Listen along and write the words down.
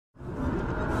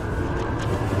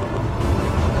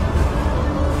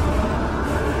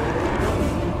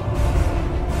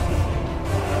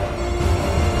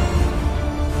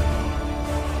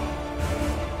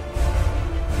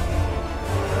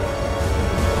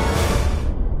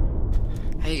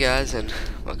guys, and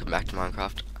welcome back to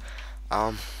Minecraft.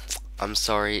 Um, I'm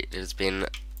sorry it has been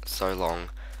so long,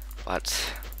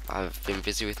 but I've been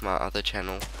busy with my other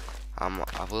channel.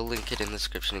 I will link it in the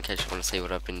description in case you want to see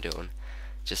what I've been doing.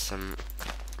 Just some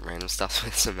random stuff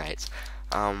with some mates.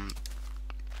 Um,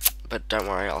 but don't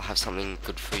worry, I'll have something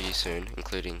good for you soon,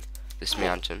 including this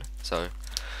mountain. So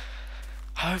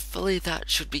hopefully that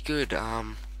should be good.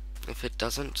 If it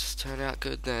doesn't turn out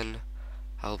good, then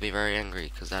I'll be very angry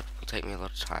because that will take me a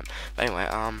lot of time. But anyway,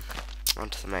 on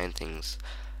to the main things.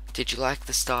 Did you like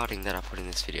the starting that I put in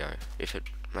this video? If it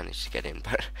managed to get in,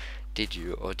 but did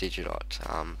you or did you not?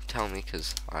 Tell me,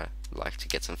 because I like to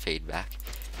get some feedback,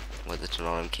 whether or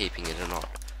not I'm keeping it or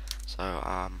not. So,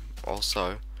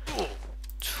 also,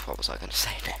 what was I going to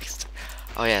say next?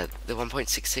 Oh yeah, the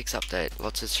 1.66 update.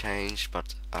 Lots has changed,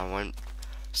 but I won't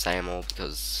say them all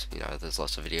because, you know, there's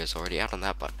lots of videos already out on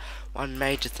that. But one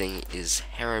major thing is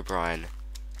Herobrine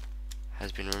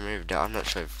has been removed. Now I'm not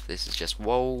sure if this is just,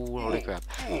 whoa, holy crap,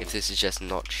 if this is just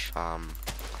Notch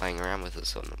playing around with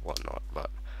us or whatnot, but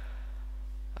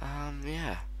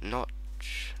yeah,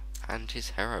 Notch and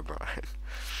his Herobrine.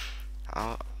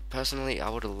 Personally, I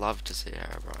would have loved to see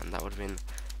Herobrine. That would have been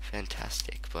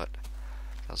fantastic, but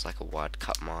that was like a wide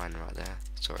cut mine right there.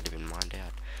 It's already been mined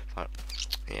out. But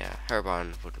yeah,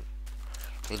 Herobrine would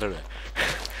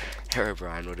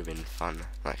Herobrine would have been fun.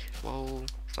 Like, whoa,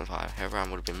 it's on fire. Herobrine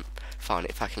would have been fun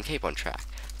if I can keep on track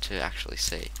to actually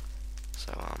see.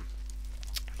 So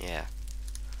yeah,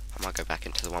 I might go back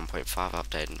into the 1.5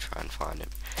 update and try and find him,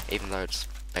 even though it's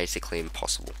basically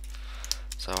impossible.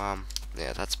 So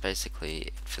yeah, that's basically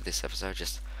it for this episode.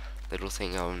 Just little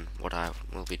thing on what I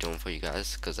will be doing for you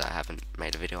guys, because I haven't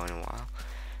made a video in a while.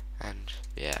 And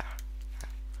yeah,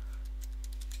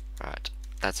 right,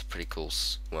 that's a pretty cool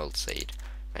world seed.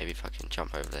 Maybe if I can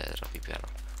jump over there, that'll be better.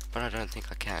 But I don't think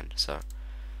I can, so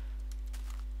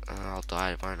I'll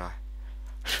die, won't I?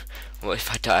 Well,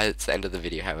 if I die, it's the end of the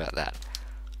video. How about that?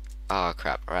 Oh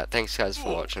crap. Alright, thanks guys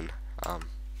for watching.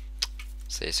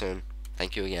 See you soon.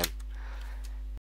 Thank you again.